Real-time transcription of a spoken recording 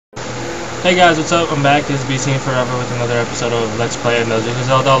Hey guys, what's up? I'm back. This is BC Forever with another episode of Let's Play another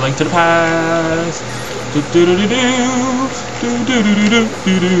Zelda Link to the Past.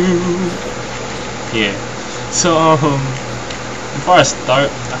 Yeah. So before I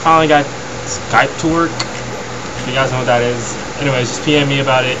start, I finally got Skype to work. If you guys know what that is. Anyways, just PM me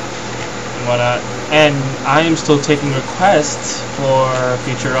about it and whatnot. And I am still taking requests for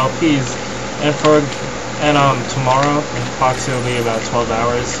future LPs and tomorrow, approximately about 12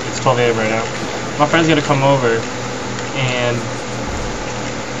 hours, it's 12 a.m. right now, my friend's gonna come over, and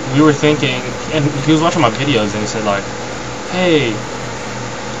we were thinking, and he was watching my videos, and he said like, hey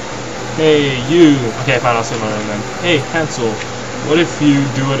you, okay fine, I'll say my name then, hey Hansel, what if you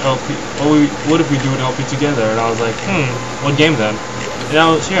do an LP, what if we do an LP together? And I was like, what game then?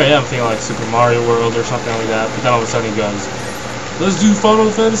 And here I am thinking like Super Mario World or something like that, but then all of a sudden he goes, let's do Final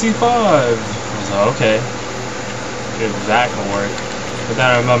Fantasy V. I was like, okay, if that can work. But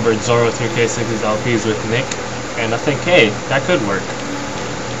then I remembered Zoro 3K6's LPs with Nick, and I think, hey, that could work.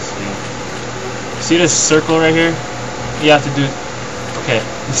 Let's see this circle right here? You have to do, okay,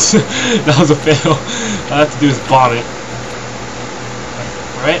 that was a fail. All I have to do is bomb it.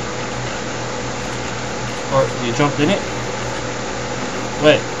 Right? Or you jump in it?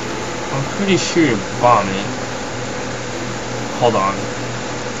 Wait, I'm pretty sure you bomb it. Hold on.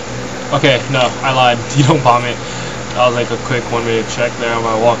 Okay, no, I lied. You don't bomb it. That was like a quick 1 minute check there on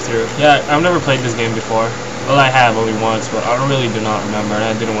my walkthrough. Yeah, I've never played this game before. Well, I have only once, but I really do not remember, and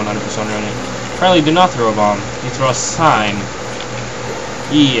I didn't 100% run it. Apparently, do not throw a bomb. You throw a sign.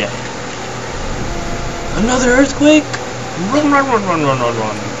 Yeah. Another earthquake? Run.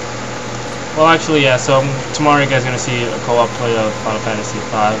 Well, actually, yeah, so tomorrow you guys are going to see a co-op play of Final Fantasy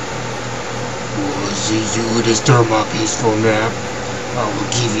V. You would disturb my peaceful nap. I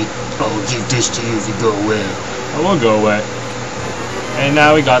will give this to you if you go away. I won't go away. And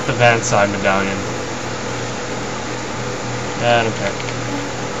now we got the Van Side medallion. Yeah, I don't care.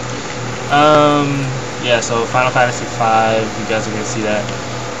 Yeah, so Final Fantasy V, you guys are gonna see that.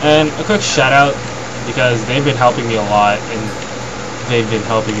 And a quick shout out, because they've been helping me a lot, and they've been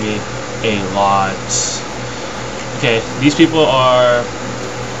helping me a lot. Okay, these people are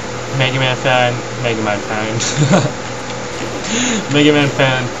Mega Man fan, Mega Man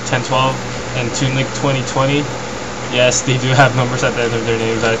fan 1012 and TuneLink 2020. Yes, they do have numbers at the end of their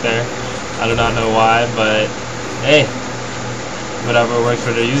names right there. I do not know why, but hey, whatever works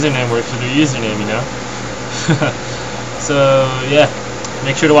for their username works for their username, you know. So yeah,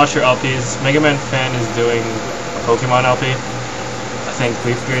 make sure to watch your LPs. Mega Man fan is doing a Pokemon LP, I think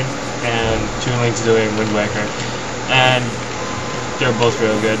Leaf Green, and TuneLink's doing Wind Waker, and they're both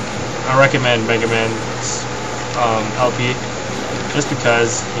real good. I recommend Mega Man's LP just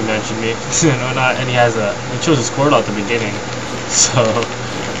because he mentioned me and he chose a Squirtle at the beginning, so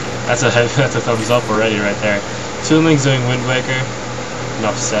that's a thumbs up already right there. TuneLink's doing Wind Waker.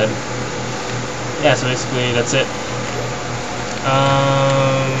 Enough said. Yeah, so basically that's it.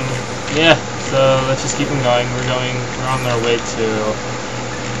 Yeah, so let's just keep on going. We're on our way to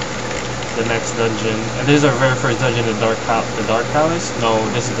the next dungeon, and this is our very first dungeon, the Dark Palace. No,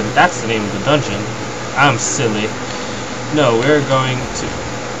 that's the name of the dungeon. I'm silly. No, we're going to.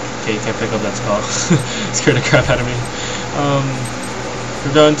 Okay, you can't pick up that skull. Scared the crap out of me.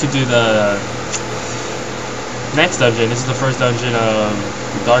 We're going to do the next dungeon. This is the first dungeon of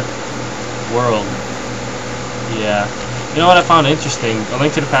the Dark World. Yeah. You know what I found interesting? A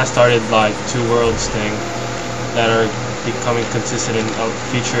Link to the Past started like 2 worlds thing that are becoming consistent in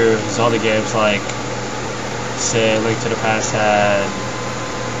future Zelda games, like say Link to the Past had,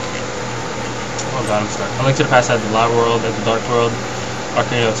 oh god, I'm stuck. A Link to the Past had the Light World and the Dark World.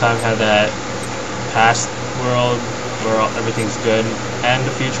 Ocarina of Time had that Past World where everything's good, and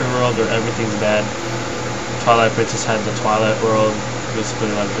the Future World where everything's bad. Twilight Princess had the Twilight World,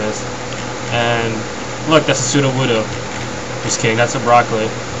 basically like this. And look, that's a Pseudo-Wudo. Just kidding, that's a Broccoli.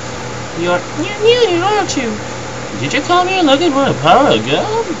 You're new, aren't you? Did you come here looking for the power of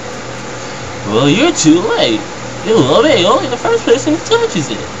gold? Well, you're too late. It will obey only the first person who touches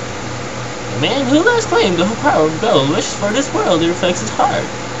it. The man who last claimed the power of gold wishes for this world that reflects his heart.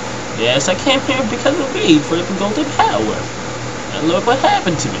 Yes, I came here because of greed for the golden power. And look what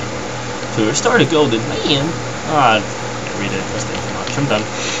happened to me. To restore the golden man. I can't read it. That's too much. I'm done.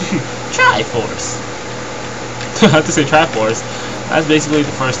 Triforce. I have to say Triforce. That's basically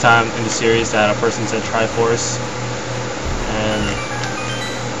the first time in the series that a person said Triforce. And I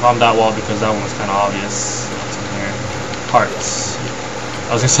bombed that wall because that one was kind of obvious. What's in here? Hearts.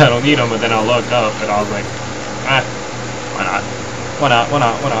 I was gonna say I don't need them, but then I looked up and I was like, why not? Why not? Why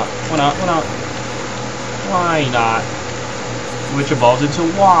not? Why not? Why not? Why not? Why not? which evolves into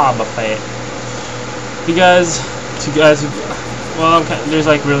Wobbuffet. You guys, well, there's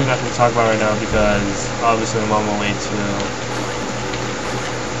like really nothing to talk about right now because obviously I'm on my way to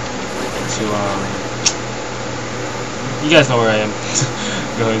you guys know where I am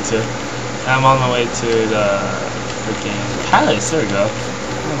going to. I'm on my way to the freaking palace. There we go.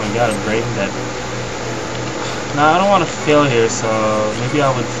 Oh my god, I'm brain dead. Now I don't want to fail here, so maybe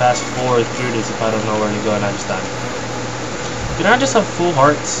I would fast forward through this if I don't know where to go and I just die. Did I just have full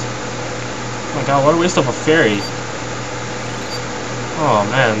hearts? Oh my god, what a waste of a fairy. Oh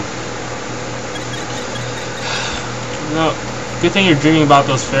man. No, good thing you're dreaming about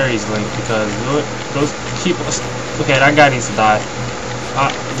those fairies, Link, because those keep us. Okay, that guy needs to die.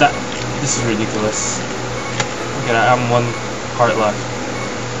 This is ridiculous. Okay, I'm 1 heart left,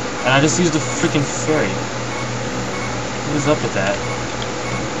 and I just used a freaking fairy. What is up with that?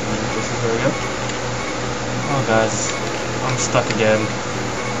 This is where we go. Oh guys, I'm stuck again.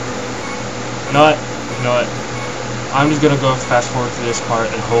 You know what? You know what? I'm just gonna go fast forward to this part,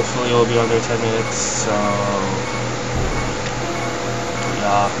 and hopefully it'll be under 10 minutes. So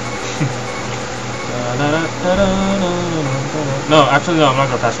yeah. No, actually no, I'm not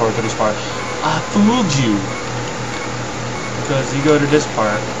gonna fast forward to this part. I fooled you. Because you go to this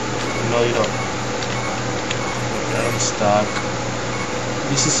part. No, you don't. Okay, I'm stuck.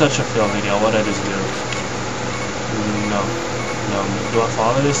 This is such a fail video. What I just do? No. Do I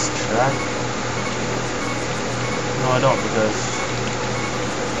follow this track? No, I don't, because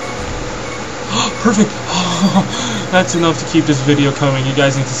perfect. That's enough to keep this video coming. You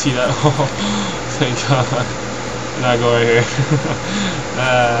guys need to see that. Oh, thank God. And I go right here.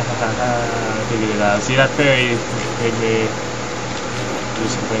 I figured it out. See, that fairy made me do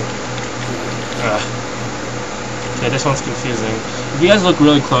something. Okay, this one's confusing. If you guys look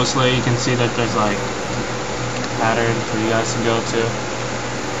really closely, you can see that there's like a pattern for you guys to go to.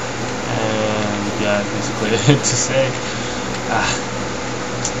 And yeah, basically to say.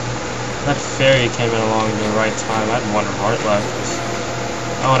 That fairy came in along the right time. I had 1 heart left.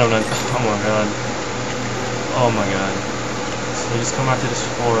 Oh my god. Oh my god. So you just come out to this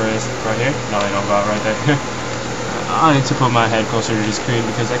forest right here? No, I don't go out right there. I need to put my head closer to the screen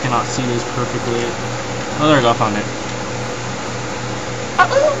because I cannot see this perfectly. Oh, there we go, I found it.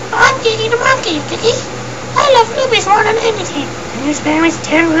 I'm Kiki the monkey, Kiki. I love rubies more than anything. Can you spare me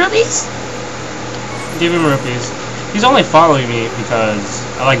 10 rubies? Give him rupees. He's only following me because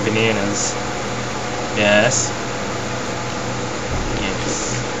I like bananas. Yes.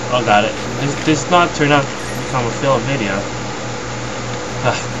 Yes. Oh, got it. This not turned out to become a failed video.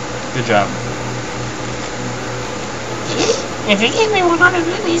 Good job. If you give me 100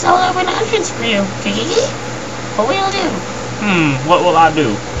 rupees, I'll open an entrance for you, Kiki. What will you do? What will I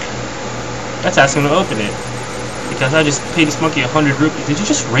do? That's asking to open it. Because I just paid this monkey 100 rupees. Did you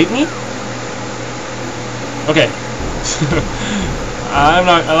just rape me? Okay. I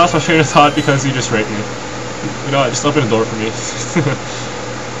lost my train of thought because you just raped me. You know what, just open the door for me.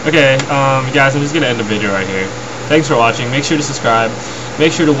 Okay, guys, I'm just gonna end the video right here. Thanks for watching. Make sure to subscribe.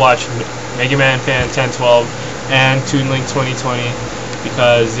 Make sure to watch Mega Man Fan 1012 and Toon Link 2020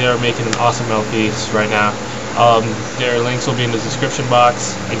 because they are making an awesome LPs right now. Their links will be in the description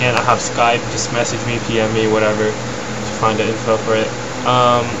box. Again, I have Skype. Just message me, PM me, whatever, to find the info for it.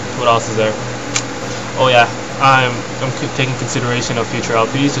 What else is there? Oh yeah, I'm taking consideration of future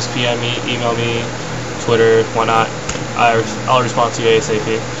LPs. Just PM me, email me, Twitter, whatnot. I'll respond to you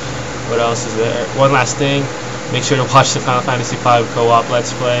ASAP. What else is there? One last thing. Make sure to watch the Final Fantasy V co-op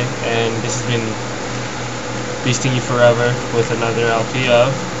Let's Play. And this has been Beasting You Forever with another LP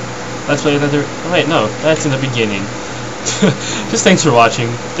of Let's Play another. Oh, wait, no, that's in the beginning. Just thanks for watching.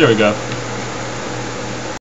 There we go.